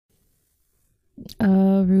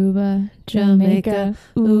Aruba, Jamaica.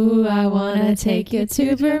 Ooh, I wanna take you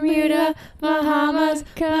to Bermuda, Bahamas.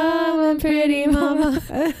 Come on, pretty mama.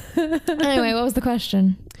 Anyway, what was the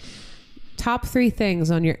question? Top 3 things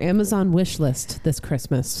on your Amazon wish list this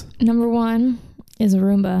Christmas. Number 1 is a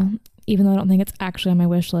Roomba, even though I don't think it's actually on my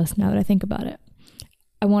wish list now that I think about it.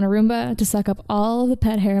 I want a Roomba to suck up all the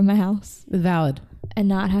pet hair in my house. Valid. And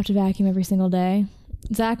not have to vacuum every single day.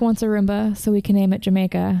 Zach wants a Roomba, so we can name it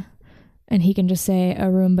Jamaica. And he can just say a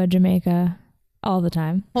Roomba Jamaica all the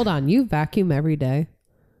time. Hold on, you vacuum every day?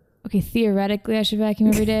 Okay, theoretically I should vacuum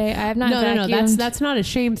every day. I have not vacuumed. No, that's not a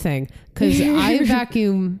shame thing. Because I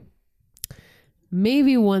vacuum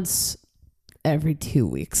maybe once every 2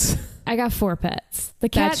 weeks. I got 4 pets. The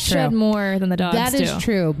cats shed more than the dogs do. That is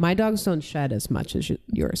true. My dogs don't shed as much as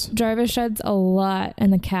yours. Jarvis sheds a lot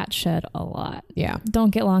and the cats shed a lot. Yeah. Don't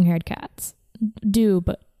get long-haired cats. Do,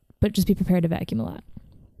 but just be prepared to vacuum a lot.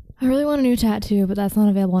 I really want a new tattoo, but that's not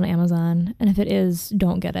available on Amazon. And if it is,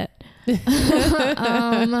 don't get it.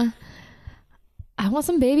 I want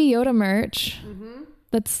some Baby Yoda merch. Mm-hmm.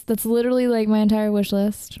 That's literally like my entire wish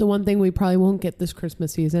list. The one thing we probably won't get this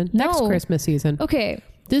Christmas season. No. Next Christmas season. Okay.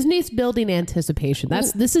 Disney's building anticipation.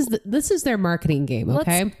 This is their marketing game.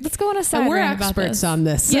 Okay, let's go on a side. And we're experts on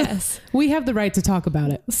this. Yes, we have the right to talk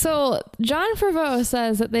about it. So John Favreau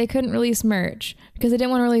says that they couldn't release merch because they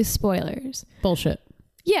didn't want to release spoilers. Bullshit.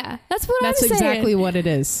 Yeah, that's what I'm saying. That's exactly what it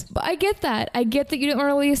is. But I get that. I get that you didn't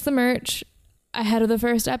want to release the merch ahead of the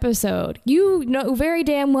first episode. You know very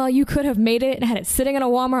damn well you could have made it and had it sitting in a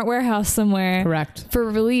Walmart warehouse somewhere. Correct. For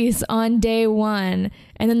release on day 1.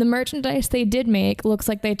 And then the merchandise they did make looks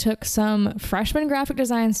like they took some freshman graphic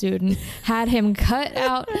design student, had him cut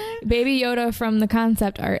out Baby Yoda from the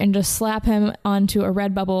concept art and just slap him onto a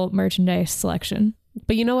Redbubble merchandise selection.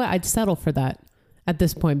 But you know what? I'd settle for that at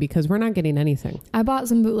this point because we're not getting anything. I bought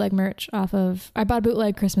some bootleg merch I bought a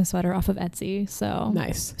bootleg Christmas sweater off of Etsy. So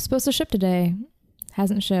nice. Supposed to ship today.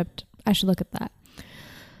 Hasn't shipped. I should look at that.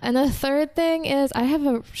 And the third thing is I have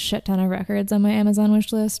a shit ton of records on my Amazon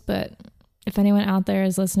wish list, but if anyone out there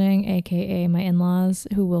is listening, aka my in-laws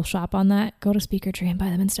who will shop on that, go to Speaker Tree and buy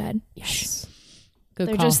them instead. Yes. Good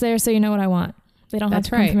They're call. Just there so you know what I want. They don't have to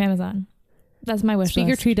come from Amazon. That's my wish list.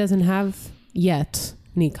 Speaker Tree doesn't have yet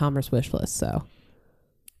an e-commerce wish list, so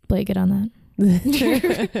Blake, get on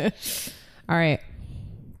that. All right.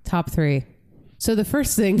 Top 3. So the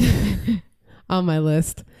first thing on my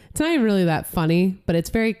list, it's not even really that funny, but it's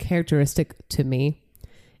very characteristic to me,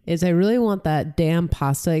 is I really want that damn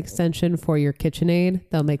pasta extension for your KitchenAid.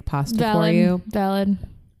 They'll make pasta for you. Valid.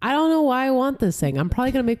 I don't know why I want this thing. I'm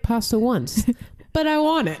probably going to make pasta once, but I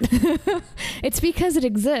want it. It's because it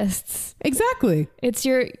exists. Exactly. It's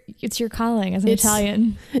your calling as an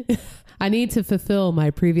Italian. I need to fulfill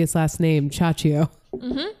my previous last name, Ciaccio.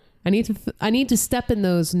 Mm-hmm. I need to step in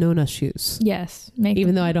those Nonna shoes. Yes.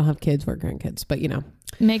 Even though I don't have kids or grandkids, but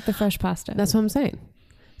make the fresh pasta. That's what I'm saying.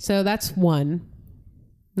 So that's 1.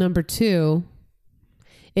 Number 2,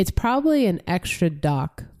 it's probably an extra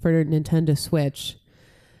dock for Nintendo Switch.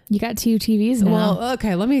 You got 2 TVs now. Well,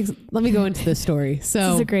 okay, let me go into this story. So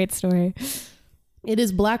this is a great story. It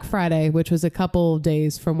is Black Friday, which was a couple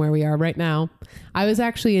days from where we are right now. I was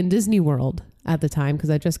actually in Disney World at the time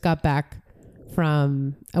because I just got back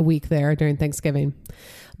from a week there during Thanksgiving.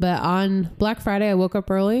 But on Black Friday, I woke up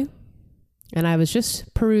early and I was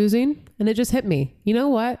just perusing and it just hit me. You know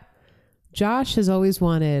what? Josh has always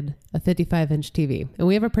wanted a 55-inch TV and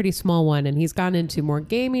we have a pretty small one and he's gone into more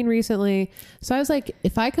gaming recently. So I was like,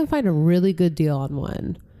 if I can find a really good deal on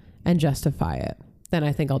one and justify it, then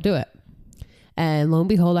I think I'll do it. And lo and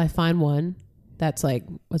behold, I find one that's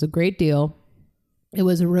was a great deal. It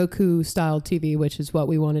was a Roku style TV, which is what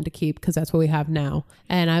we wanted to keep because that's what we have now.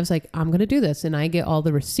 And I was like, I'm going to do this. And I get all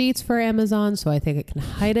the receipts for Amazon. So I think it can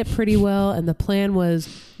hide it pretty well. And the plan was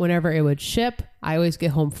whenever it would ship, I always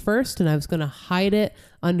get home first and I was going to hide it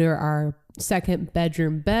under our 2nd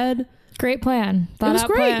bedroom bed. Great plan. It was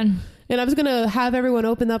great. Plan. And I was going to have everyone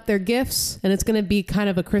open up their gifts and it's going to be kind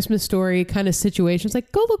of a Christmas story kind of situation. It's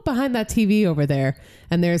like, go look behind that TV over there.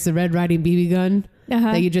 And there's the Red Riding BB gun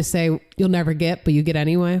that you just say you'll never get, but you get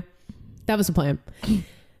anyway. That was the plan.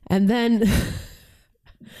 And then,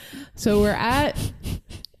 so we're at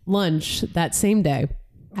lunch that same day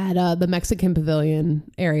at the Mexican Pavilion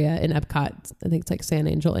area in Epcot. I think it's like San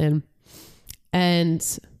Angel Inn.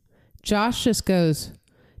 And Josh just goes,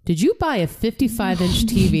 did you buy a 55-inch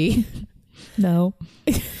TV? No.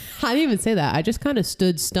 I didn't even say that. I just kind of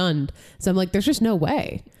stood stunned. So I'm like, there's just no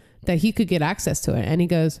way that he could get access to it. And he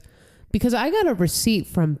goes, because I got a receipt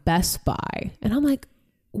from Best Buy. And I'm like,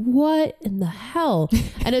 what in the hell?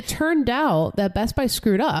 And it turned out that Best Buy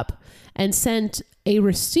screwed up and sent a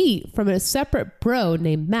receipt from a separate bro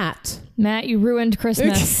named Matt. Matt, you ruined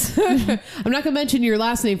Christmas. I'm not going to mention your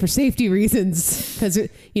last name for safety reasons because,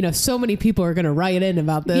 so many people are going to write in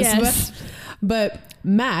about this. Yes. But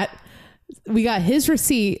Matt, we got his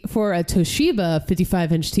receipt for a Toshiba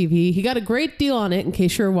 55-inch TV. He got a great deal on it, in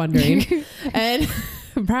case you're wondering. And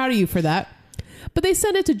I'm proud of you for that. But they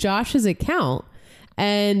sent it to Josh's account.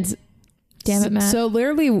 And damn it, Matt. So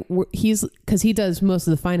literally, because he does most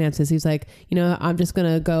of the finances, he's like, I'm just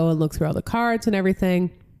going to go and look through all the cards and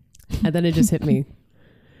everything. And then it just hit me.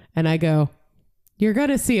 And I go, you're going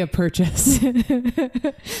to see a purchase.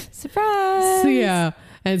 Surprise. So, yeah.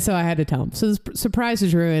 And so I had to tell him. So the surprise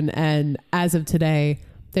is ruined. And as of today,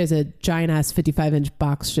 there's a giant ass 55-inch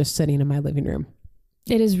box just sitting in my living room.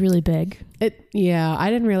 It is really big. Yeah. I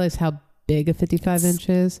didn't realize how big a 55-inch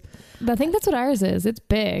is. But I think that's what ours is. It's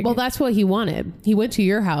big. Well, that's what he wanted. He went to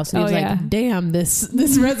your house and he was like, damn, this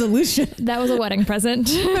resolution. That was a wedding present.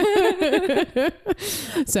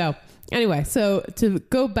 So anyway, so to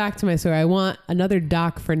go back to my story, I want another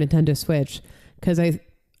dock for Nintendo Switch because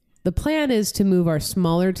the plan is to move our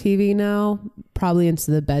smaller TV now probably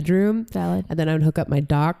into the bedroom. Valid. And then I would hook up my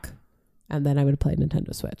dock and then I would play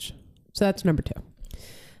Nintendo Switch. So that's number 2.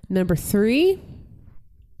 Number 3,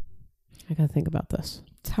 I got to think about this.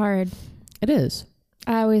 It's hard. It is.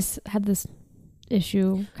 I always had this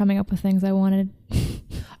issue coming up with things I wanted.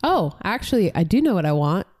 Oh, actually, I do know what I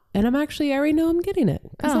want. And I already know I'm getting it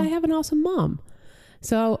because I have an awesome mom.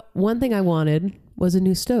 So one thing I wanted was a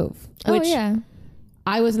new stove. Which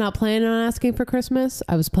I was not planning on asking for Christmas.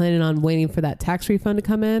 I was planning on waiting for that tax refund to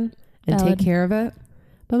come in and take care of it.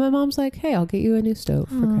 But my mom's like, hey, I'll get you a new stove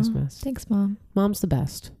for Christmas. Thanks, Mom. Mom's the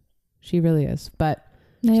best. She really is. But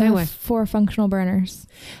I have 4 functional burners.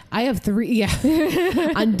 I have 3.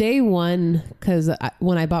 Yeah. On day 1, because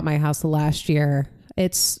when I bought my house last year,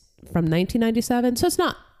 it's from 1997. So it's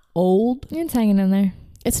not old. It's hanging in there.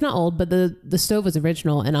 It's not old, but the stove was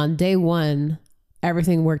original. And on day 1,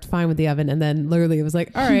 everything worked fine with the oven. And then literally it was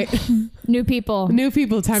like, all right. New people,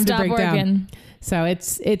 time to break working down. So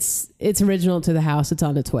it's original to the house. It's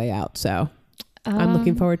on its way out. So I'm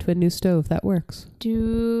looking forward to a new stove that works.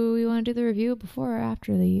 Do we want to do the review before or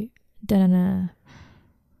after the da-na-na?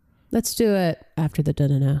 Let's do it after the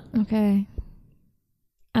da-na-na. Okay.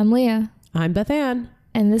 I'm Leah. I'm Beth Ann.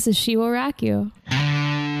 And this is She Will Rack You.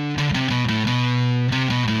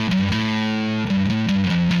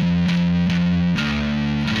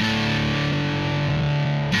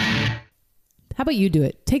 How about you do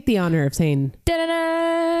it? Take the honor of saying,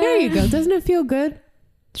 da-na-na. There you go. Doesn't it feel good?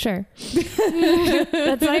 Sure.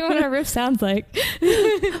 That's not even what our riff sounds like.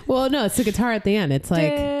 Well, no, it's the guitar at the end. It's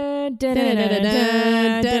like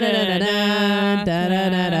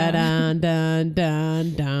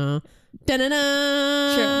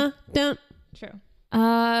True.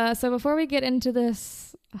 So before we get into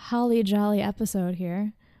this holly jolly episode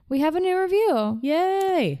here, we have a new review.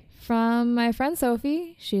 Yay! From my friend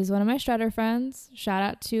Sophie. She's one of my Shredder friends. Shout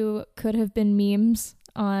out to Could Have Been Memes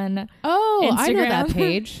on Instagram. I know that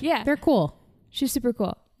page. Yeah. They're cool. She's super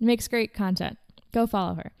cool. Makes great content. Go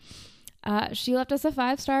follow her. She left us a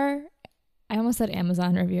 5-star, I almost said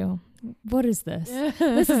Amazon review. What is this?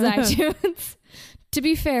 This is iTunes. To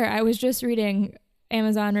be fair, I was just reading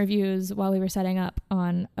Amazon reviews while we were setting up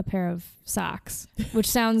on a pair of socks, which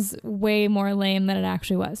sounds way more lame than it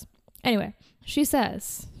actually was. Anyway, she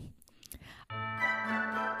says,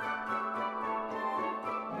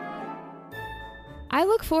 I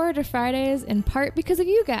look forward to Fridays in part because of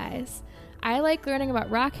you guys. I like learning about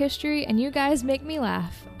rock history and you guys make me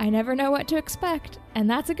laugh. I never know what to expect, and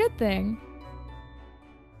that's a good thing.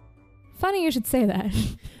 Funny you should say that.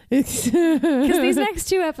 Because these next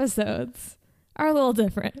 2 episodes are a little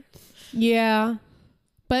different. Yeah.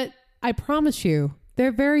 But I promise you,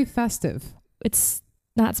 they're very festive. It's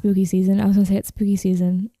not spooky season. I was going to say it's spooky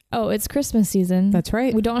season. Oh, it's Christmas season. That's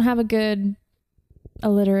right. We don't have a good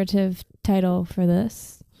alliterative title for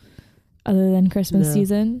this other than Christmas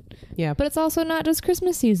season. Yeah. But it's also not just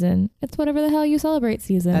Christmas season. It's whatever the hell you celebrate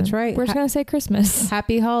season. That's right. We're just going to say Christmas.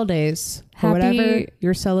 Happy holidays. Or whatever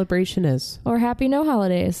your celebration is. Or happy no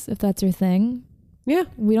holidays, if that's your thing. Yeah.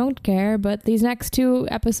 We don't care, but these next 2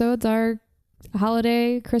 episodes are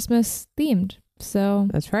holiday Christmas themed. So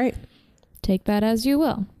that's right. Take that as you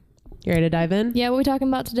will. You ready to dive in? Yeah, what are we talking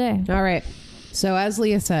about today? All right. So as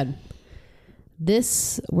Leah said,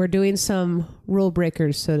 we're doing some rule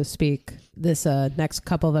breakers, so to speak, this next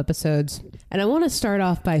couple of episodes. And I want to start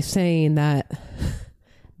off by saying that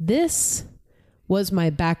this was my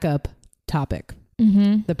backup topic,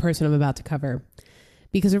 the person I'm about to cover.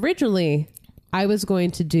 Because originally I was going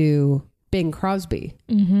to do Bing Crosby,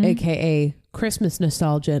 Mm-hmm. aka Christmas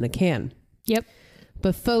nostalgia in a can. Yep.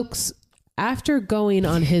 But folks, after going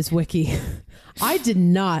on his wiki, I did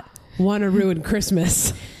not want to ruin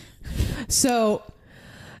Christmas. So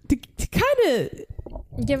to kind of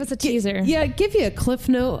Give us a teaser. give you a cliff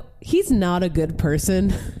note. He's not a good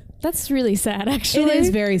person. That's really sad, actually. It is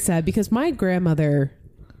very sad because my grandmother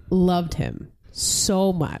loved him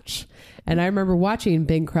so much. And I remember watching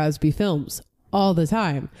Bing Crosby films all the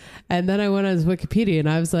time. And then I went on his Wikipedia and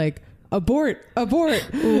I was like, abort.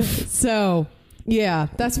 So yeah,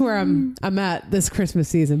 that's where I'm at this Christmas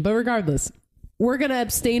season. But regardless, we're going to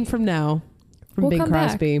abstain from now from Bing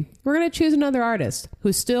Crosby. Back. We're going to choose another artist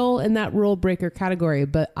who's still in that rule breaker category,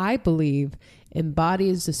 but I believe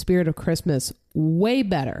embodies the spirit of Christmas way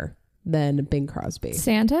better than Bing Crosby.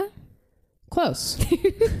 Santa? Close.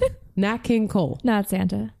 Nat King Cole. Not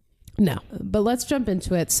Santa. No, but let's jump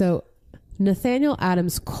into it. So Nathaniel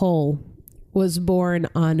Adams Cole was born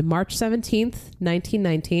on March 17th,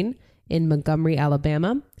 1919 in Montgomery,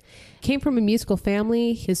 Alabama. Came from a musical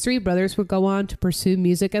family. His three brothers would go on to pursue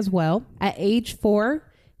music as well. At age 4,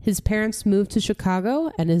 his parents moved to Chicago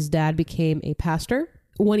and his dad became a pastor.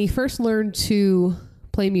 When he first learned to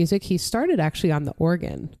play music, he started actually on the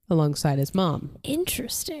organ alongside his mom.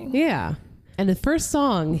 Interesting. Yeah. And the first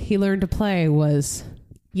song he learned to play was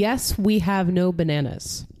Yes, We Have No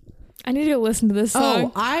Bananas. I need to go listen to this song.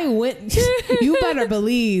 Oh, I went. You better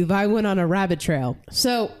believe I went on a rabbit trail.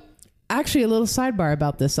 So, actually, a little sidebar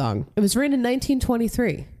about this song. It was written in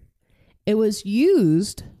 1923. It was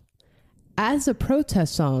used as a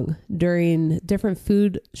protest song during different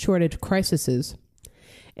food shortage crises.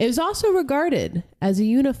 It was also regarded as a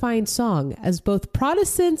unifying song, as both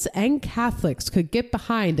Protestants and Catholics could get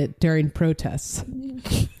behind it during protests.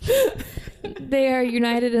 They are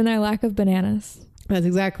united in their lack of bananas. That's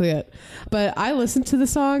exactly it. But I listened to the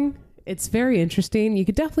song. It's very interesting. You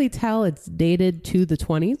could definitely tell it's dated to the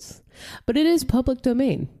 20s, but it is public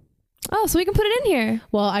domain. Oh, so we can put it in here.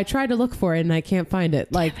 Well, I tried to look for it and I can't find it.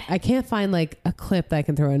 I can't find like a clip that I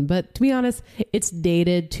can throw in, but to be honest, it's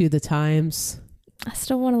dated to the times. I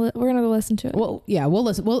still want to. We're gonna go listen to it. Well, yeah, we'll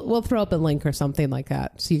listen. We'll throw up a link or something like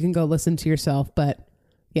that, so you can go listen to yourself. But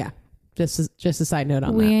yeah, just a side note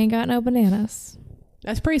on that. We ain't got no bananas.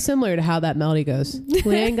 That's pretty similar to how that melody goes.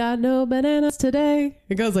 We ain't got no bananas today.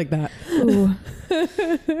 It goes like that. Ooh.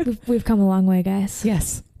 we've come a long way, guys.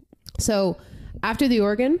 Yes. So after the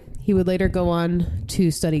organ, he would later go on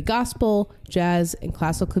to study gospel, jazz, and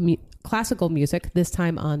classical music, this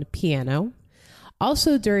time on piano.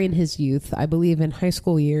 Also during his youth, I believe in high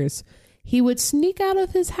school years, he would sneak out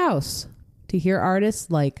of his house to hear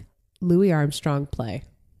artists like Louis Armstrong play.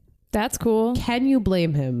 That's cool. Can you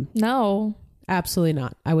blame him? No. Absolutely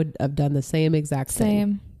not. I would have done the same exact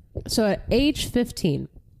thing. So at age 15,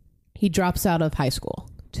 he drops out of high school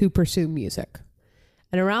to pursue music.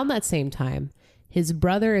 And around that same time, his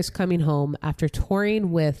brother is coming home after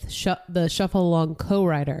touring with the Shuffle Along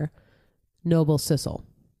co-writer, Noble Sissle.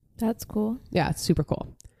 That's cool. Yeah, it's super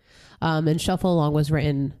cool. And Shuffle Along was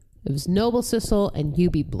written, it was Noble Sissle and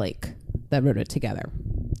U.B. Blake that wrote it together.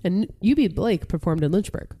 And U.B. Blake performed in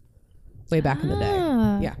Lynchburg way back in the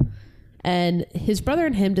day. Yeah. And his brother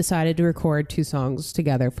and him decided to record 2 songs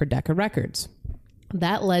together for Decca Records.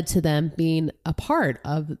 That led to them being a part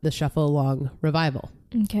of the Shuffle Along revival.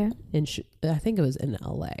 Okay. I think it was in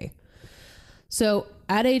LA. So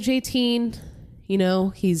at age 18,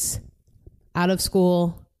 he's out of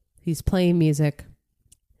school. He's playing music.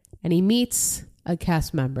 And he meets a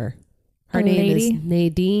cast member. Her name is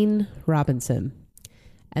Nadine Robinson.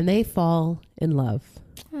 And they fall in love.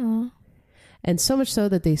 Aww. And so much so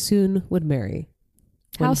that they soon would marry.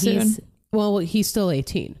 How soon? Well, he's still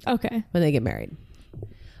 18. Okay. When they get married.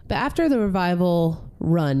 But after the revival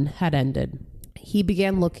run had ended, he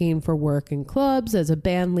began looking for work in clubs as a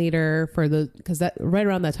band leader because that right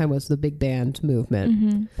around that time was the big band movement.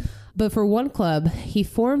 Mm-hmm. But for one club, he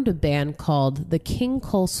formed a band called the King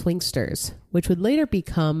Cole Swingsters, which would later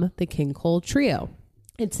become the King Cole Trio.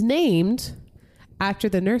 It's named after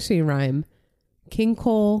the nursery rhyme, King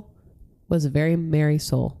Cole was a very merry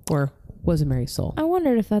soul, or was a merry soul. I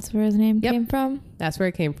wondered if that's where his name came from. That's where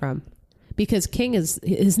it came from. Because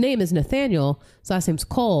his name is Nathaniel, his last name's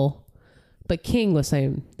Cole, but King was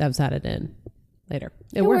saying that was added in later.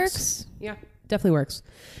 It works. Yeah, definitely works.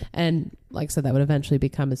 And like I said, that would eventually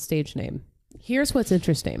become his stage name. Here's what's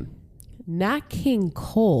interesting. Nat King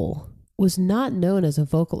Cole was not known as a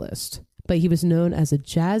vocalist, but he was known as a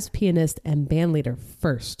jazz pianist and bandleader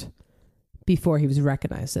first, before he was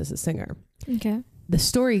recognized as a singer. Okay. The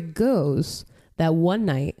story goes that one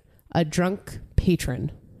night, a drunk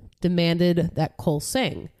patron demanded that Cole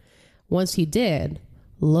sing. once he did,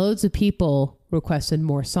 loads of people requested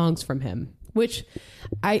more songs from him, which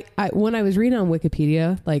I when I was reading on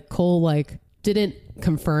Wikipedia, like Cole like didn't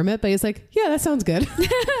confirm it, but he's like, yeah, that sounds good.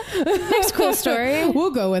 Next cool story.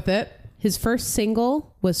 We'll go with it. His first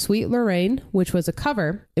single was Sweet Lorraine, which was a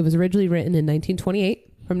cover. It was originally written in 1928.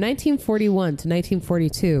 From 1941 to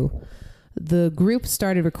 1942, the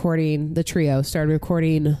trio started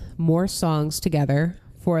recording more songs together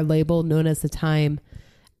for a label known at the time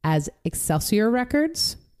as Excelsior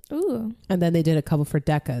Records. Ooh. And then they did a couple for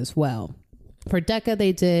Decca as well. For Decca,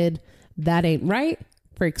 they did That Ain't Right.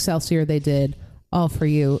 For Excelsior, they did All For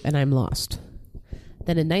You and I'm Lost.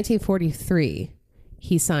 Then in 1943,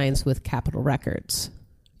 he signs with Capitol Records.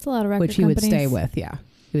 It's a lot of record which he companies. would stay with, yeah.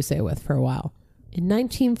 He would stay with for a while. In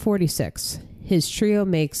 1946, his trio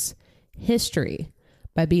makes history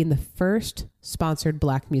by being the first sponsored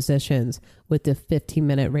black musicians with the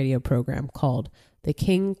 15-minute radio program called the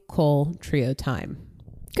King Cole Trio Time.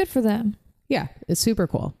 Good for them. Yeah, it's super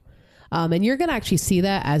cool. And you're going to actually see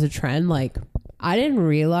that as a trend. Like, I didn't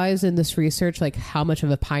realize in this research, like, how much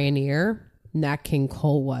of a pioneer Nat King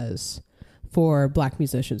Cole was for black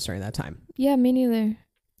musicians during that time. Yeah, me neither.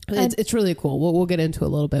 It's really cool. We'll get into a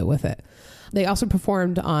little bit with it. They also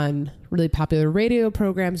performed on really popular radio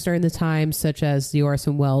programs during the time, such as the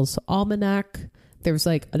Orson Welles Almanac. There was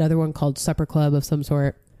like another one called Supper Club of some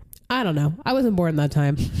sort. I don't know. I wasn't born that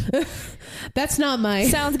time. That's not my...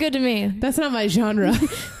 Sounds good to me. That's not my genre.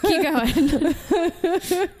 Keep going.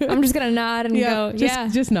 I'm just going to nod and go,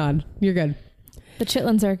 Just nod. You're good. The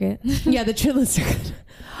Chitlin Circuit. Yeah, the Chitlin Circuit.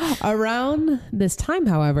 Around this time,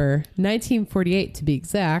 however, 1948 to be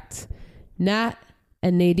exact, Nat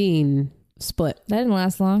and Nadine split. That didn't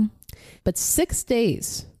last long. But 6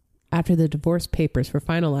 days after the divorce papers were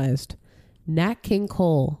finalized, Nat King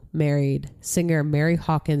Cole married singer Mary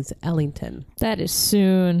Hawkins Ellington. That is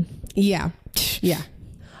soon. Yeah. Yeah.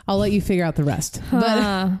 I'll let you figure out the rest.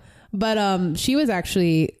 But she was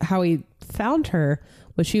actually, how he found her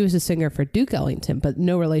was she was a singer for Duke Ellington, but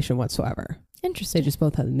no relation whatsoever. Interesting. They just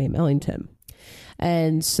both had the name Ellington.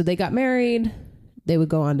 And so they got married. They would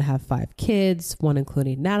go on to have 5 kids, one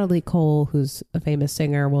including Natalie Cole, who's a famous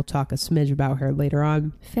singer. We'll talk a smidge about her later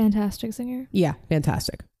on. Fantastic singer. Yeah,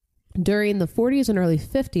 fantastic. During the 40s and early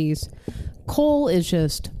 50s, Cole is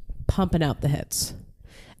just pumping out the hits.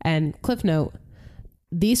 And cliff note,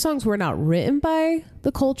 these songs were not written by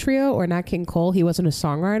the Cole Trio or Nat King Cole. He wasn't a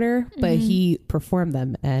songwriter, but he performed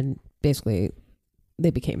them and basically they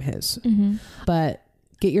became his. Mm-hmm. But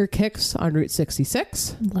get your kicks on Route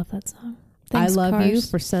 66. Love that song. Thanks, I Love Cars. You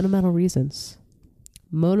for Sentimental Reasons.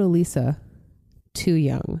 Mona Lisa, Too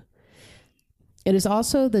Young. It is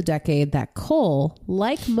also the decade that Cole,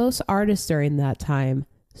 like most artists during that time,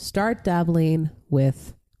 start dabbling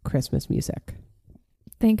with Christmas music.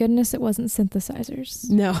 Thank goodness it wasn't synthesizers.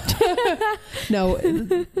 No. No,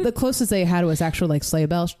 the closest they had was actual like sleigh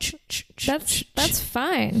bells. That's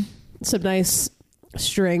fine. Some nice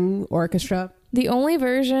string orchestra. The only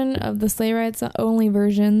versions of Sleigh Ride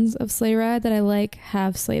that I like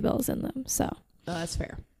have sleigh bells in them. So that's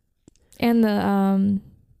fair. And the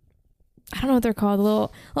I don't know what they're called. The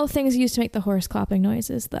little things used to make the horse clapping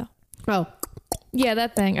noises, though. Oh, yeah,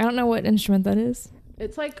 that thing. I don't know what instrument that is.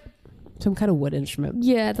 It's like some kind of wood instrument.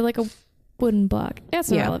 Yeah, they're like a wooden block.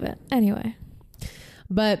 That's irrelevant. Anyway,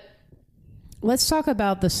 but let's talk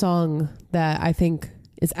about the song that I think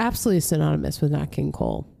is absolutely synonymous with Nat King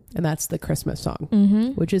Cole. And that's the Christmas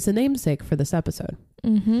song, which is the namesake for this episode.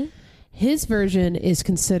 Mm-hmm. His version is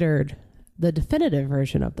considered the definitive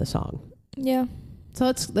version of the song. Yeah. So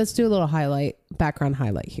let's do a little background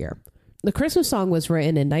highlight here. The Christmas song was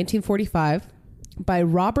written in 1945 by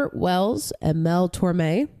Robert Wells and Mel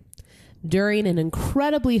Torme during an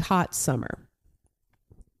incredibly hot summer.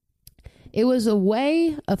 It was a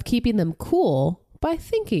way of keeping them cool by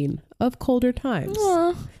thinking of colder times.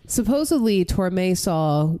 Aww. Supposedly, Torme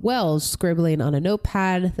saw Wells scribbling on a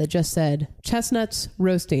notepad that just said, chestnuts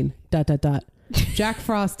roasting, ... Jack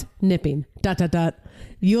Frost nipping, ...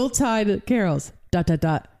 Yuletide carols, ...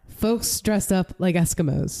 folks dressed up like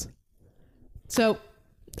Eskimos. So,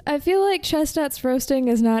 I feel like chestnuts roasting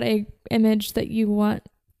is not a image that you want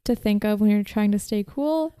to think of when you're trying to stay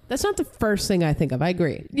cool. That's not the first thing I think of. I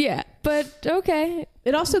agree. Yeah, but okay.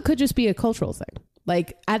 It also could just be a cultural thing.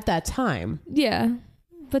 Like at that time. Yeah.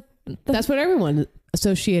 But that's what everyone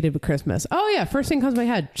associated with Christmas. Oh yeah, first thing comes to my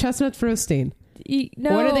head, chestnuts roasting.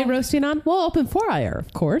 No. What are they roasting on? Well, open 4-iron,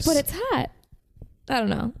 of course. But it's hot. I don't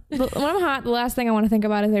know. When I'm hot, the last thing I want to think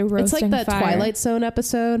about is a roasting It's like that fire. Twilight Zone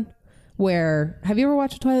episode where, have you ever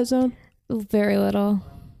watched Twilight Zone? Very little.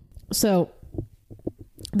 So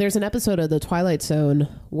there's an episode of The Twilight Zone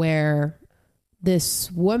where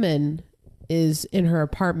this woman is in her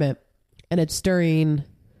apartment, and it's during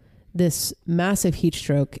this massive heat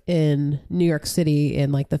stroke in New York City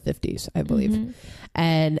in like the 50s, I believe.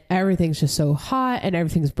 And everything's just so hot and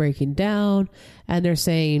everything's breaking down. And they're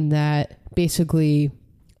saying that basically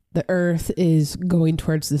the earth is going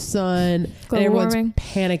towards the sun. Global and everyone's warming.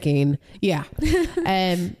 panicking. Yeah.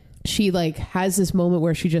 And she like has this moment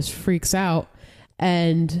where she just freaks out,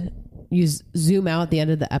 and you zoom out at the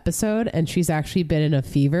end of the episode, and she's actually been in a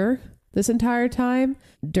fever this entire time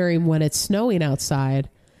during when it's snowing outside.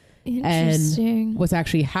 Interesting. And what's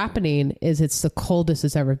actually happening is it's the coldest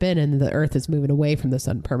it's ever been, and the earth is moving away from the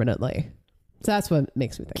sun permanently. So that's what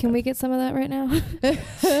makes me think. Can we get some of that right now?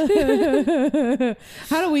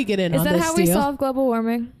 How do we get in Is on that this how we deal? solve global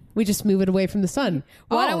warming? We just move it away from the sun.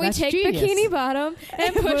 Why don't we that's take genius. Bikini Bottom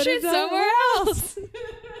and push it somewhere else?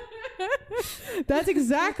 That's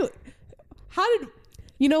exactly. How did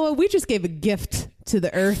you know what? We just gave a gift to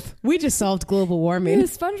the earth. We just solved global warming. Yeah,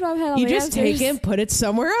 SpongeBob had all You the just take answers. it and put it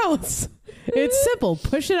somewhere else. It's simple.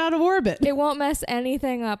 Push it out of orbit. It won't mess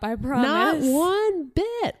anything up, I Not promise. one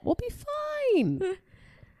bit. We'll be fine.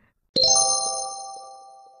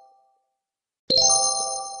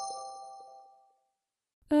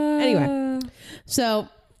 Anyway. So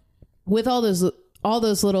with all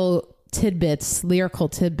those little tidbits, lyrical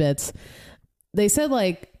tidbits, they said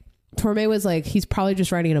like Torme was like, he's probably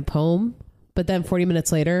just writing a poem, but then 40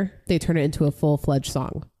 minutes later they turn it into a full-fledged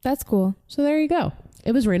song. That's cool. So there you go.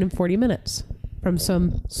 It was written in 40 minutes from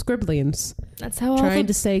some scribblings That's how trying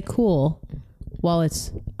to stay cool while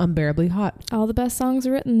it's unbearably hot. all the best songs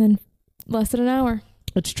are written in less than an hour.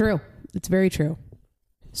 It's true. It's very true.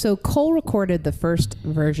 So Cole recorded the first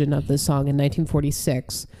version of the song in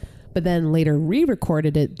 1946, but then later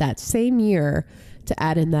re-recorded it that same year to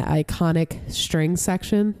add in that iconic string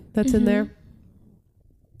section that's in there.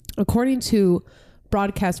 According to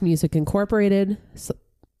Broadcast Music Incorporated,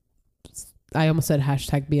 I almost said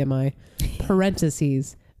hashtag BMI,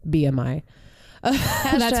 parentheses BMI.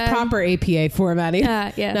 That's proper APA formatting,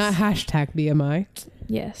 Yes. not hashtag BMI.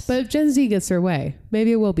 Yes. But if Gen Z gets their way,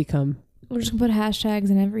 maybe it will become. we're just going to put hashtags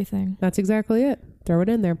and everything. That's exactly it. Throw it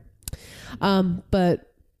in there.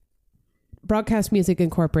 But Broadcast Music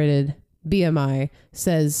Incorporated, BMI,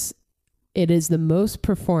 says it is the most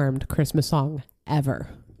performed Christmas song ever.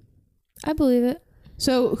 I believe it.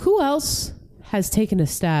 So who else has taken a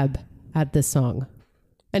stab at this song?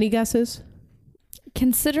 Any guesses?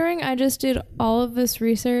 Considering I just did all of this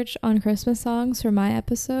research on Christmas songs for my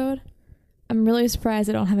episode, I'm really surprised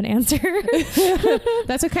I don't have an answer.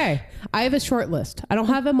 That's okay. I have a short list. I don't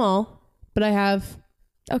have them all, but I have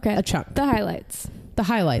Okay. a chunk. The highlights. The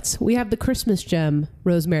highlights. We have the Christmas gem,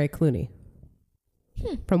 Rosemary Clooney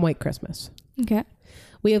from White Christmas. Okay.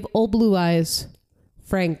 We have Old Blue Eyes,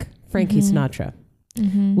 Frankie Sinatra.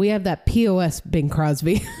 We have that POS Bing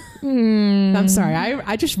Crosby. I'm sorry.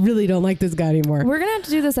 I just really don't like this guy anymore. We're going to have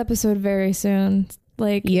to do this episode very soon.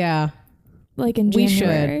 Like in We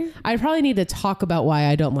January. should. I probably need to talk about why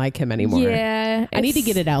I don't like him anymore. Yeah. I need to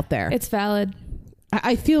get it out there. It's valid.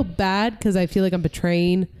 I feel bad because I feel like I'm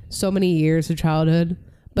betraying so many years of childhood,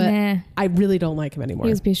 but Nah. I really don't like him anymore.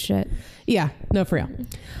 He was a piece of shit. Yeah, no, for real.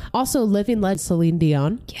 Also, living legend Celine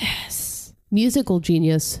Dion. Yes. Musical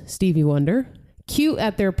genius Stevie Wonder. Cute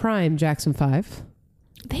at their prime Jackson 5.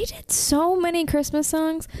 They did so many Christmas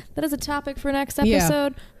songs. That is a topic for next Yeah.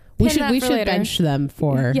 episode. We Pin should that for later. bench them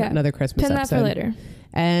for Yeah. another Christmas Pin episode. that for later.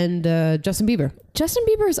 And Justin Bieber. Justin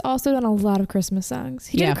Bieber has also done a lot of Christmas songs.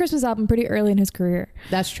 He did Yeah. a Christmas album pretty early in his career.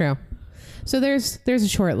 That's true. So there's a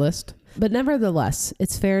short list, but nevertheless,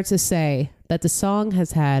 it's fair to say that the song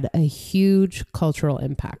has had a huge cultural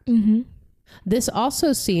impact. This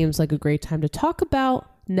also seems like a great time to talk about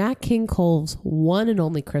Nat King Cole's one and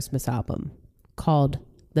only Christmas album called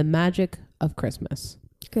The Magic of Christmas.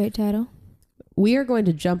 Great title. We are going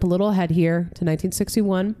to jump a little ahead here to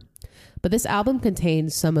 1961, but this album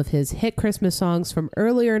contains some of his hit Christmas songs from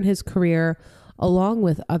earlier in his career, along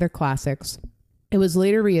with other classics. It was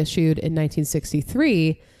later reissued in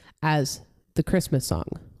 1963 as The Christmas Song,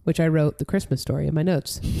 which I wrote The Christmas Story in my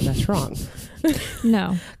notes. And that's wrong.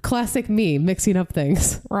 No. Classic me, mixing up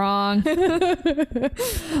things. Wrong.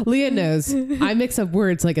 Leah knows. I mix up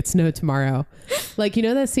words like it's no tomorrow. Like, you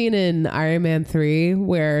know that scene in Iron Man 3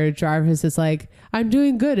 where Jarvis is like, I'm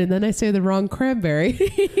doing good, and then I say the wrong cranberry?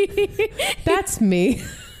 That's me.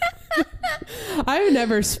 I've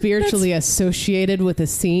never spiritually associated with a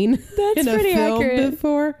scene in a pretty film accurate.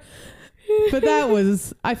 before. But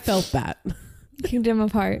I felt that. Kingdom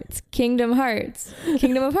of Hearts. Kingdom Hearts.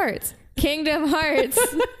 Kingdom of Hearts. Kingdom Hearts.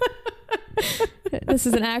 This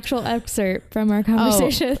is an actual excerpt from our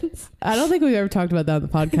conversations. I don't think we've ever talked about that on the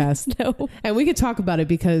podcast. No. And we could talk about it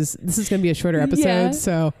because this is going to be a shorter episode. Yeah.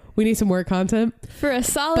 So we need some more content. For a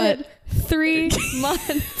solid 3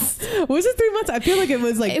 months. Was it 3 months? I feel like it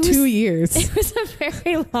was like 2 years. It was a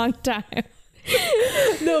very long time.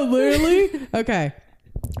 No, literally. Okay.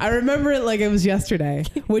 I remember it like it was yesterday,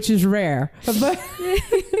 which is rare. But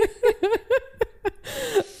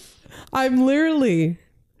I'm literally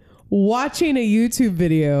watching a YouTube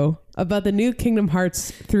video about the new Kingdom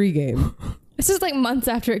Hearts 3 game. This is like months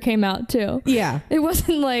after it came out too. Yeah. It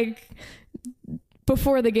wasn't like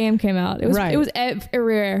before the game came out. It was Right. It was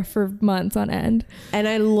rare for months on end. And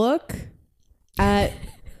I look at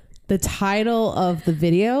the title of the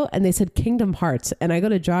video and they said Kingdom Hearts. And I go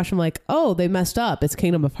to Josh, I'm like, oh, they messed up. It's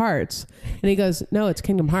Kingdom of Hearts. And he goes, no, it's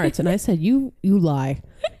Kingdom Hearts. And I said, you lie.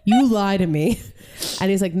 You lie to me. And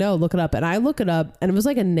he's like, no, look it up. And I look it up and it was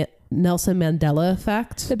like a Nelson Mandela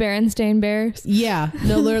effect. The Berenstain Bears. Yeah.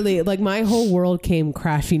 No, literally, like my whole world came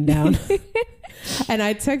crashing down. And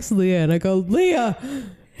I text Leah and I go, Leah,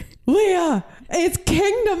 it's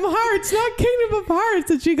Kingdom Hearts, not Kingdom of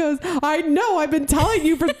Hearts. And she goes, I know, I've been telling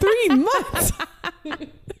you for 3 months.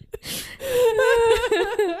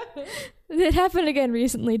 It happened again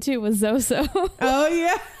recently too with Zoso. Oh,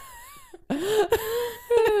 yeah.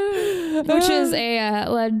 Which is a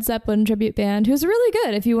Led Zeppelin tribute band who's really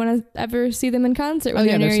good if you want to ever see them in concert. Oh,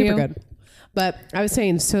 yeah, they're super you. good. But I was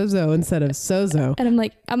saying Sozo instead of Sozo. And I'm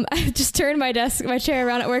like, I just turned my chair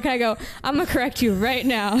around at work and I go, I'm going to correct you right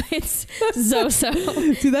now. It's Zoso.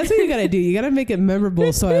 See, that's what you got to do. You got to make it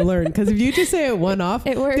memorable so I learn. Because if you just say it one off,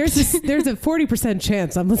 it works. There's a 40%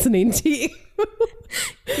 chance I'm listening to you.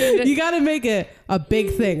 You got to make it a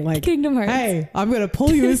big thing. Like, Kingdom Hearts. Hey, I'm going to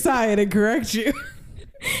pull you aside and correct you.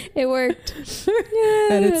 It worked.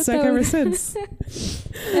 And it's stuck ever since.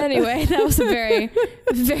 Anyway, that was a very,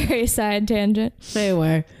 very side tangent.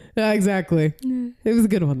 Anyway, exactly. It was a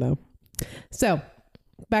good one, though. So,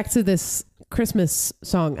 back to this Christmas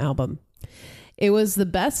song album. It was the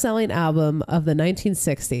best-selling album of the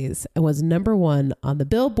 1960s and was #1 on the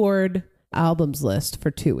Billboard albums list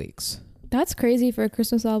for 2 weeks. That's crazy for a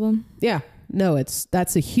Christmas album. Yeah. No,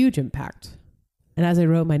 that's a huge impact. And as I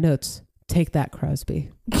wrote my notes, take that,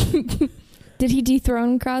 Crosby. Did he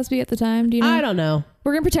dethrone Crosby at the time? Do you know? I don't know.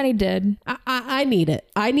 We're going to pretend he did. I need it.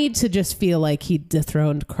 I need to just feel like he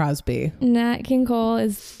dethroned Crosby. Nat King Cole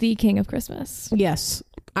is the king of Christmas. Yes.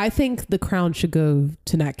 I think the crown should go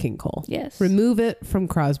to Nat King Cole. Yes. Remove it from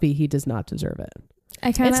Crosby. He does not deserve it.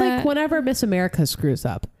 It's like whenever Miss America screws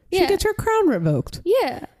up, she gets her crown revoked.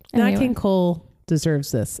 Yeah. Nat King Cole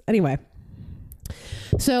deserves this. Anyway.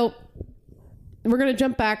 So we're going to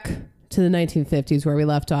jump back to the 1950s where we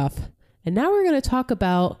left off. And now we're going to talk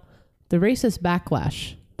about the racist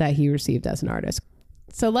backlash that he received as an artist.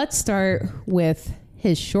 So let's start with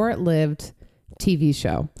his short-lived TV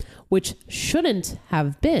show, which shouldn't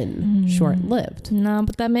have been short-lived. No,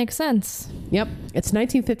 but that makes sense. Yep. It's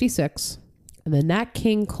 1956, and the Nat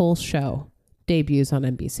King Cole Show debuts on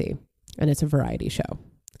NBC, and it's a variety show.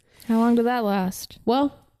 How long did that last?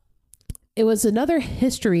 Well, it was another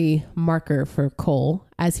history marker for Cole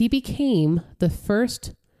as he became the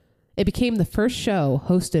first show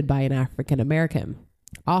hosted by an African American.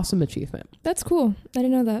 Awesome achievement. That's cool. I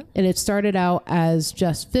didn't know that. And it started out as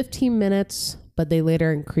just 15 minutes, but they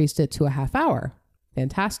later increased it to a half hour.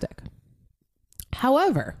 Fantastic.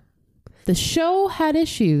 However, the show had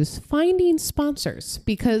issues finding sponsors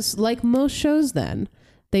because, like most shows then,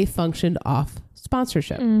 they functioned off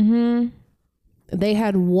sponsorship. Mm-hmm. They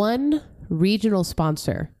had one regional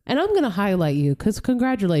sponsor. And I'm going to highlight you because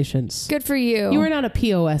congratulations. Good for you. You were not a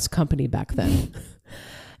POS company back then.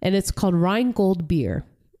 And it's called Rheingold Beer.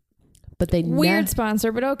 But they weird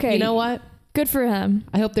sponsor, but okay. You know what? Good for him.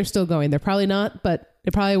 I hope they're still going. They're probably not, but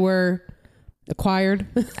they probably were acquired.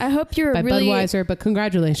 I hope you're by really Budweiser, but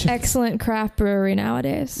congratulations. Excellent craft brewery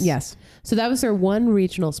nowadays. Yes. So that was their one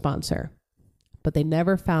regional sponsor, but they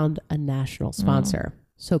never found a national sponsor.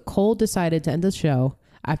 So Cole decided to end the show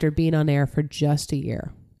after being on air for just a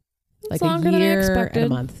year. That's like longer a than I year expected.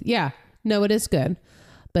 and a month. Yeah. No, it is good.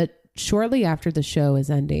 But shortly after the show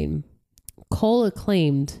is ending, Cole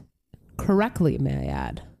acclaimed, correctly may I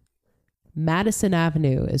add, Madison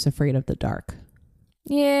Avenue is Afraid of the Dark.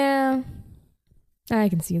 Yeah. I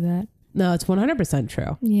can see that. No, it's 100%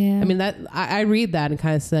 true. Yeah. I mean, that I read that and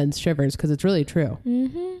kind of sends shivers because it's really true.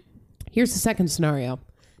 Mm-hmm. Here's the second scenario.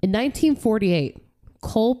 In 1948,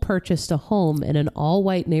 Cole purchased a home in an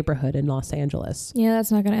all-white neighborhood in Los Angeles. Yeah,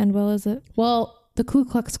 that's not going to end well, is it? Well, the Ku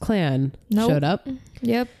Klux Klan Nope. showed up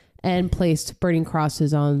Yep. and placed burning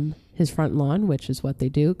crosses on his front lawn, which is what they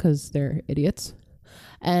do because they're idiots.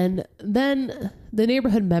 And then the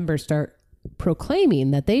neighborhood members start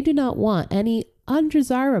proclaiming that they do not want any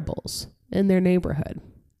undesirables in their neighborhood.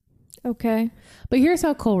 Okay. But here's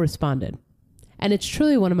how Cole responded. And it's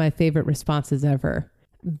truly one of my favorite responses ever.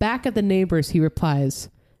 Back at the neighbors, he replies,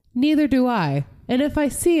 "Neither do I. And if I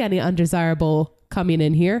see any undesirable coming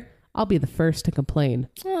in here, I'll be the first to complain."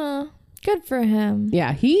 Oh, good for him.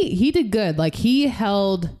 Yeah, he did good. Like, he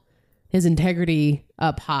held his integrity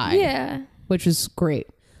up high. Yeah. Which is great.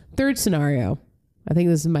 Third scenario. I think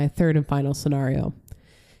this is my third and final scenario.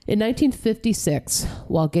 In 1956,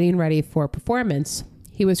 while getting ready for a performance,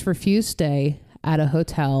 he was refused stay at a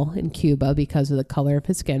hotel in Cuba because of the color of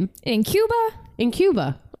his skin. In Cuba? In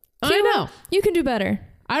Cuba. I know. You can do better.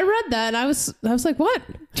 I read that and I was like, what?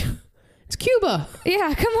 It's Cuba.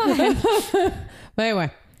 Yeah, come on. But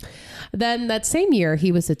anyway, then that same year,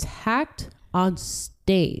 he was attacked on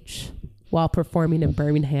stage while performing in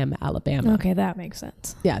Birmingham, Alabama. Okay, that makes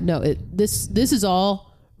sense. Yeah, no, this is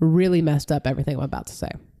all really messed up, everything I'm about to say.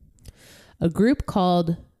 A group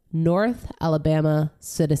called North Alabama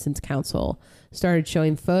Citizens Council started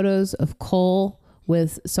showing photos of Cole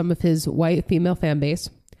with some of his white female fan base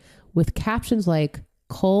with captions like,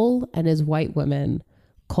 "Cole and his white women,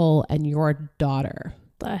 Cole and your daughter."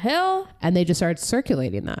 The hell? And they just started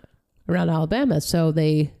circulating that around Alabama. So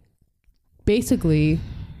they basically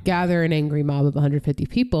gather an angry mob of 150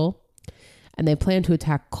 people and they plan to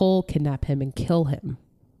attack Cole, kidnap him, and kill him.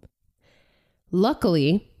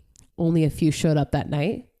 Luckily, only a few showed up that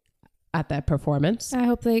night at that performance. I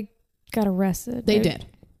hope they got arrested. They did.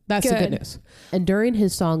 That's the good news. And during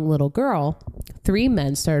his song Little Girl, 3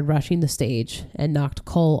 men started rushing the stage and knocked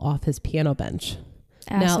Cole off his piano bench.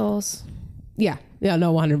 Assholes. Yeah,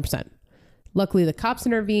 no, 100%. Luckily, the cops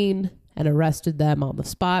intervened and arrested them on the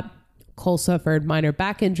spot. Cole suffered minor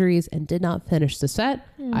back injuries and did not finish the set.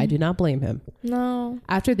 I do not blame him. No.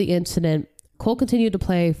 After the incident, Cole continued to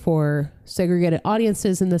play for segregated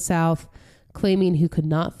audiences in the South, claiming he could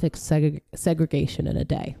not fix segregation in a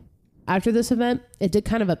day. After this event, it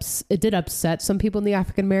did upset some people in the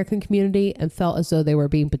African American community and felt as though they were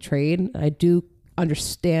being betrayed. I do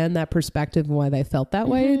understand that perspective and why they felt that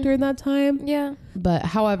way during that time. Yeah. But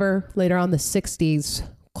however, later on in the 60s,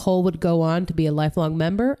 Cole would go on to be a lifelong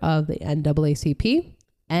member of the NAACP,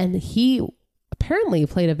 and he apparently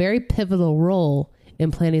played a very pivotal role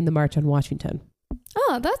in planning the March on Washington.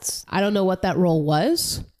 Oh, I don't know what that role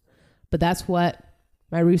was, but that's what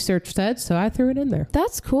my research said, so I threw it in there.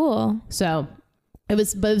 that's cool. So it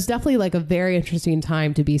was definitely like a very interesting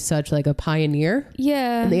time to be such like a pioneer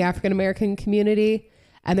Yeah. in the African American community.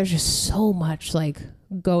 And there's just so much like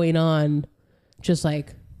going on, just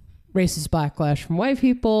like racist backlash from white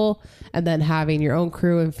people, and then having your own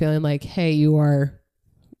crew and feeling like, hey, you are,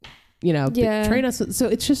 betraying us. So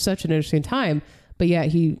it's just such an interesting time. But yeah,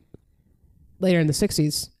 he later in the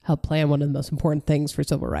 60s helped plan one of the most important things for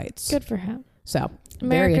civil rights. Good for him. So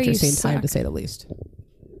America, very you interesting time suck. to say the least.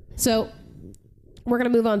 So we're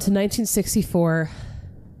going to move on to 1964.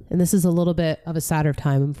 And this is a little bit of a sadder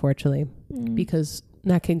time, unfortunately, because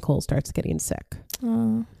Nat King Cole starts getting sick.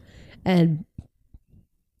 Oh. And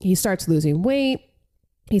he starts losing weight.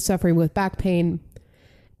 He's suffering with back pain.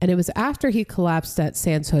 And it was after he collapsed at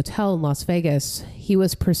Sands Hotel in Las Vegas, he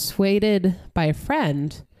was persuaded by a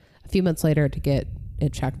friend a few months later to get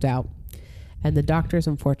it checked out. And the doctors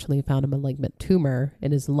unfortunately found a malignant tumor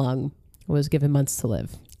in his lung and was given months to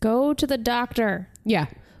live. Go to the doctor. Yeah,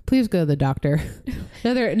 please go to the doctor.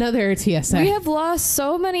 another TSA. We have lost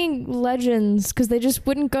so many legends because they just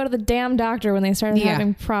wouldn't go to the damn doctor when they started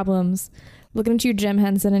having problems. Looking at you, Jim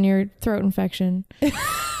Henson, and your throat infection.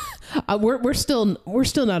 We're still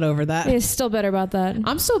not over that. He's still bitter about that.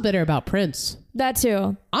 I'm still bitter about Prince. That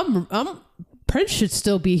too. Prince should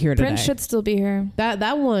still be here today. Prince should still be here.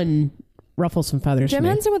 That one ruffles some feathers. Jim for me.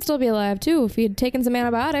 Henson would still be alive too if he had taken some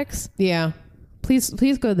antibiotics. Yeah. Please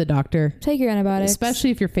go to the doctor. Take your antibiotics. Especially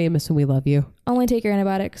if you're famous and we love you. Only take your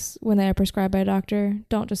antibiotics when they are prescribed by a doctor.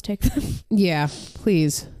 Don't just take them. Yeah,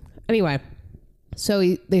 please. Anyway,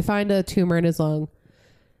 so they find a tumor in his lung.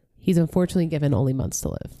 He's unfortunately given only months to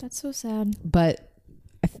live. That's so sad. But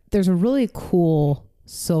there's a really cool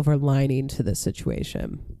silver lining to this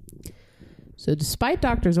situation. So despite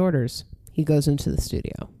doctor's orders, he goes into the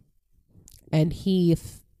studio and he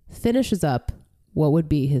finishes up what would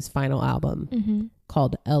be his final album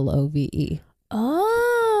called Love.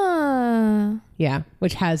 Oh. Yeah,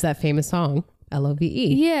 which has that famous song, Love.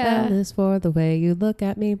 Yeah. L is for the way you look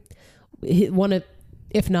at me. One of,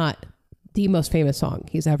 if not the most famous song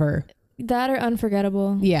he's ever. That or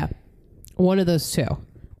Unforgettable. Yeah, one of those two.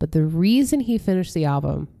 But the reason he finished the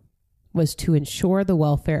album was to ensure the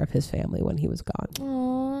welfare of his family when he was gone.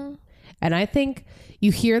 Aww. And I think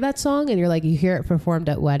you hear that song and you're like, you hear it performed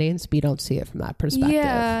at weddings, but you don't see it from that perspective.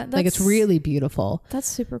 Yeah, like it's really beautiful. That's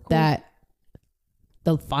super cool. That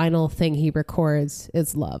the final thing he records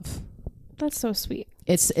is love. That's so sweet.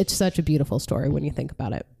 It's such a beautiful story when you think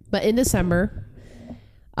about it. But in December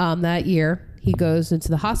that year, he goes into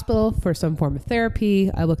the hospital for some form of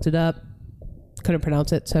therapy. I looked it up. Couldn't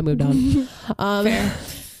pronounce it, so I moved on. Fair.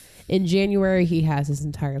 In January, he has his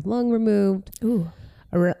entire lung removed. Ooh.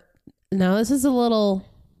 Now, this is a little...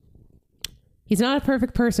 He's not a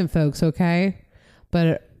perfect person, folks, okay?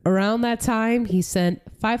 But around that time, he sent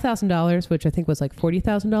 $5,000, which I think was like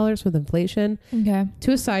 $40,000 with inflation, Okay.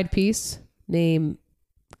 to a side piece named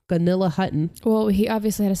Gunilla Hutton. Well, he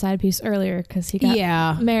obviously had a side piece earlier because he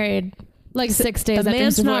got married like 6 days the after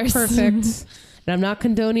his man's not divorce. perfect, and I'm not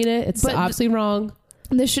condoning it. It's But obviously wrong.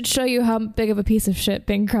 This should show you how big of a piece of shit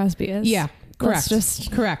Bing Crosby is. Yeah, correct.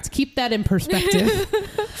 Correct. Keep that in perspective.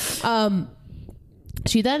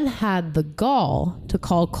 She then had the gall to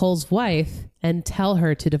call Cole's wife and tell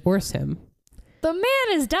her to divorce him. The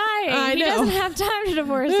man is dying. He know. doesn't have time to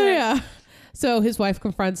divorce her. Yeah. So his wife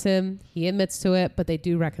confronts him. He admits to it, but they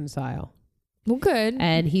do reconcile. Well, good.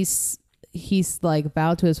 And he's like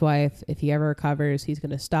vowed to his wife, if he ever recovers, he's going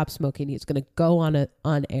to stop smoking. He's going to go on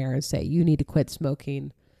air and say, you need to quit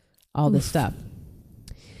smoking, all this stuff.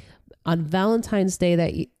 On Valentine's Day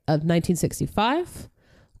of 1965,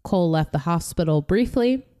 Cole left the hospital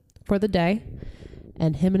briefly for the day,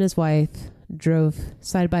 and him and his wife drove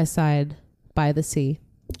side by side by the sea.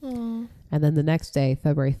 Aww. And then the next day,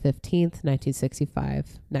 February 15th,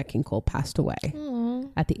 1965, Nat King Cole passed away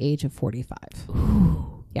at the age of 45.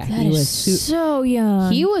 Ooh, yeah, he was so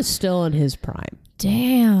young. He was still in his prime.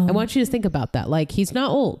 Damn. I want you to think about that. Like, he's not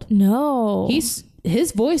old. No.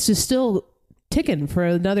 His voice is still ticking for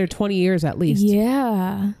another 20 years at least.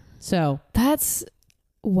 Yeah. So that's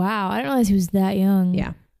wow. I didn't realize he was that young.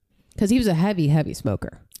 yeah, because he was a heavy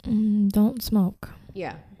smoker. Don't smoke.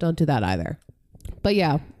 Yeah, don't do that either. But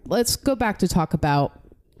yeah, let's go back to talk about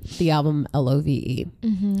the album LOVE.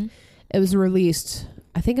 Mm-hmm. It was released,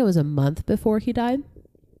 I think it was a month before he died.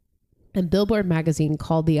 And Billboard magazine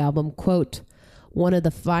called the album, quote, one of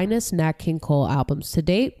the finest Nat King Cole albums to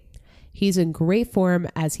date. He's in great form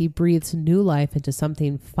as he breathes new life into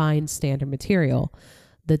something fine standard material.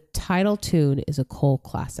 The title tune is a Cole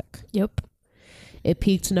classic. Yep. It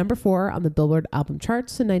peaked number 4 on the Billboard album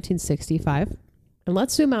charts in 1965. And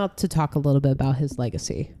let's zoom out to talk a little bit about his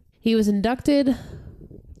legacy. He was inducted,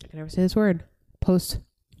 I can never say this word,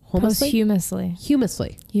 posthumously.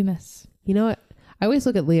 Humus. You know what? I always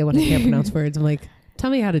look at Leah when I can't pronounce words. I'm like,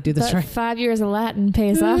 tell me how to do this right. 5 years of Latin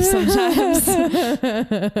pays off sometimes.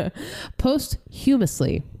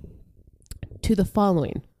 Posthumously to the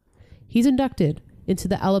following. He's inducted into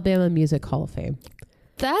the Alabama Music Hall of Fame.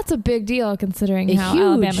 That's a big deal considering A how huge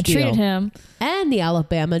Alabama deal. treated him. And the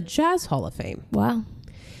Alabama Jazz Hall of Fame. Wow.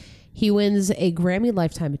 He wins a Grammy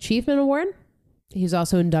Lifetime Achievement Award. He's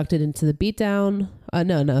also inducted into the Downbeat.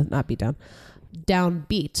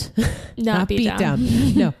 Not Beat Down.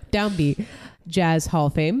 No, Downbeat Jazz Hall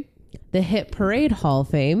of Fame. The Hit Parade Hall of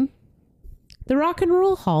Fame. The Rock and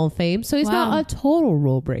Roll Hall of Fame. So he's Wow. not a total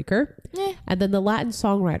rule breaker. Eh, And then the Latin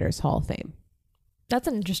Songwriters Hall of Fame. that's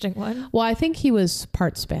an interesting one. Well, I think he was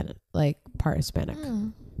part Hispanic.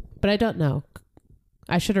 Oh. But I don't know.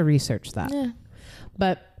 I should have researched that. Yeah.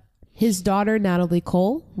 But his daughter, Natalie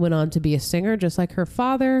Cole, went on to be a singer just like her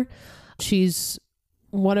father. She's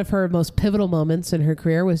one of her most pivotal moments in her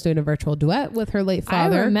career was doing a virtual duet with her late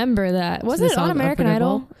father. I remember that. Wasn't the it on song American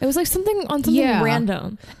Unforgettable? Idol? It was like something Yeah.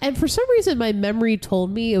 random. And for some reason, my memory told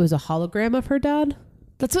me it was a hologram of her dad.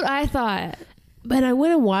 That's what I thought. But I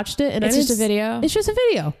went and watched it, and It's just a video. It's just a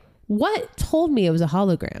video. What told me it was a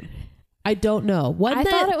hologram? I don't know. I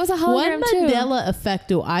thought it was a hologram what too. Mandela effect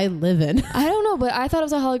do I live in? I don't know, but I thought it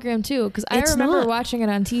was a hologram too because I It's remember not. watching it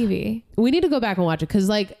on TV. We need to go back and watch it because,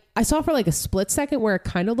 like, I saw for like a split second where it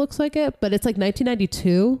kind of looks like it, but it's like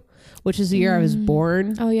 1992, which is the year I was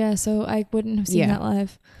born. Oh yeah, so I wouldn't have seen Yeah. that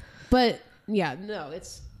live. But yeah, no,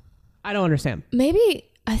 I don't understand.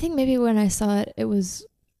 I think maybe when I saw it, it was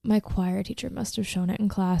my choir teacher must have shown it in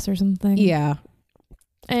class or something. Yeah.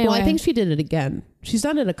 Anyway. Well, I think she did it again. She's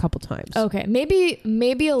done it a couple times. Okay,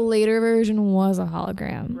 maybe a later version was a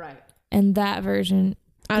hologram, Right. and that version.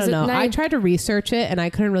 I don't know. I tried to research it and I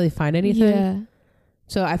couldn't really find anything. Yeah.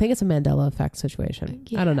 So I think it's a Mandela effect situation.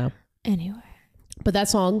 Yeah. I don't know. Anyway. But that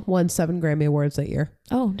song won 7 Grammy Awards that year.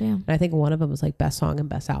 Oh damn. And I think one of them was like Best Song and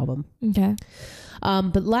Best Album. Okay.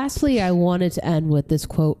 But lastly, I wanted to end with this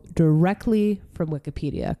quote directly from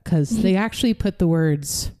Wikipedia because they actually put the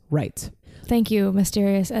words right. Thank you,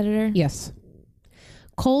 mysterious editor. Yes.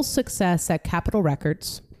 Cole's success at Capitol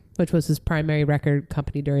Records, which was his primary record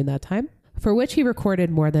company during that time, for which he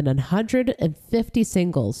recorded more than 150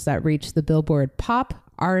 singles that reached the Billboard pop,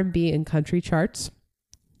 R&B, and country charts,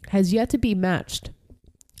 has yet to be matched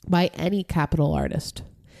by any Capitol artist.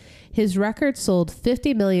 His record sold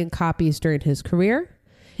 50 million copies during his career.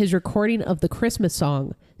 His recording of the Christmas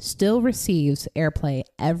song still receives airplay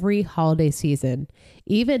every holiday season,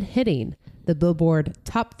 even hitting the Billboard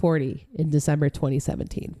Top 40 in December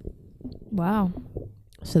 2017. Wow.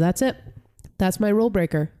 So that's it. That's my rule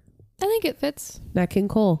breaker. I think it fits. Nat King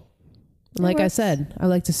Cole. And like I said, I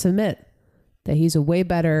like to submit that he's a way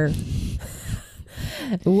better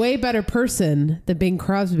person than Bing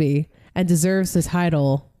Crosby and deserves the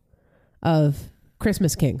title of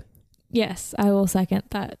Christmas King. Yes, I will second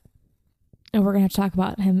that. And we're going to have to talk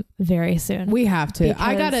about him very soon. We have to.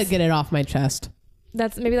 I got to get it off my chest.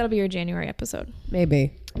 Maybe that'll be your January episode.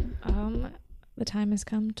 Maybe. The time has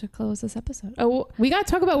come to close this episode. Oh, we got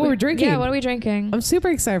to talk about what we're drinking. Yeah, what are we drinking? I'm super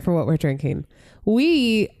excited for what we're drinking.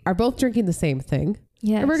 We are both drinking the same thing.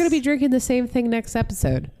 Yes. And we're going to be drinking the same thing next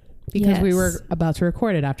episode because we were about to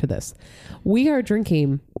record it after this. We are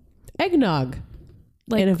drinking eggnog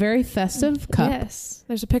in a very festive cup. Yes.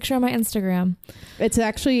 There's a picture on my Instagram. It's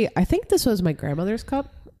actually, I think this was my grandmother's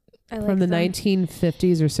cup from the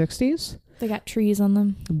 1950s or 60s. They got trees on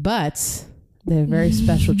them. But they have a very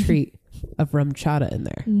special treat of rum chata in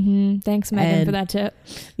there. Mm-hmm. Thanks, Megan, for that tip.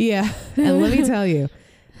 Yeah. And let me tell you,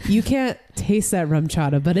 you can't taste that rum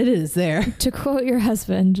chata, but it is there. To quote your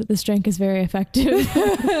husband, this drink is very effective.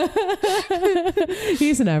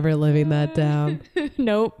 He's never living that down.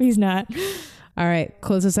 Nope, he's not. All right,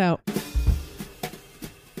 close us out.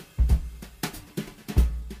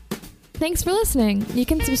 Thanks for listening. You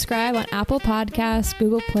can subscribe on Apple Podcasts,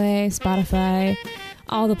 Google Play, Spotify,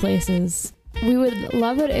 all the places. We would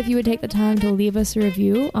love it if you would take the time to leave us a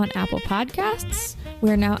review on Apple Podcasts.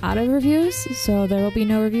 We're now out of reviews, so there will be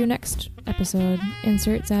no review next episode.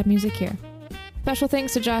 Insert sad music here. Special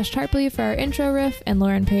thanks to Josh Tarpley for our intro riff and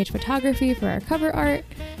Lauren Page Photography for our cover art.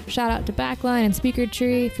 Shout out to Backline and Speaker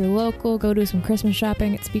Tree. If you're local, go do some Christmas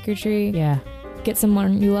shopping at Speaker Tree. Yeah. Get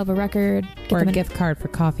someone you love a record. Or a gift card for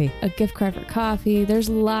coffee. A gift card for coffee. There's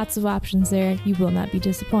lots of options there. You will not be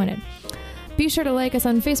disappointed. Be sure to like us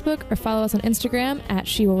on Facebook or follow us on Instagram at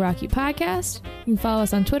She Will Rock You Podcast. You can follow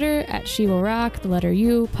us on Twitter at She Will Rock, the letter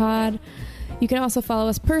U, pod. You can also follow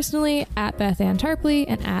us personally at Beth Ann Tarpley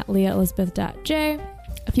and at leahelizabeth.j.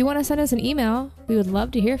 If you want to send us an email, we would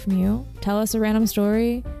love to hear from you. Tell us a random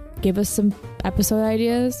story. Give us some episode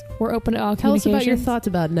ideas. We're open to all Tell us communications. about your thoughts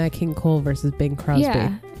about Nat King Cole versus Bing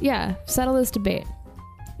Crosby. Yeah. Settle this debate.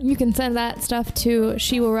 You can send that stuff to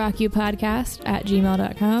She Will Rock You Podcast at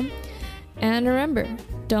gmail.com. And remember,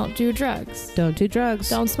 don't do drugs. Don't do drugs.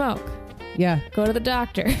 Don't smoke. Yeah. Go to the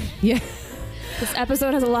doctor. Yeah. This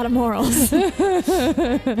episode has a lot of morals.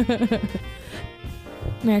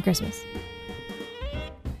 Merry Christmas.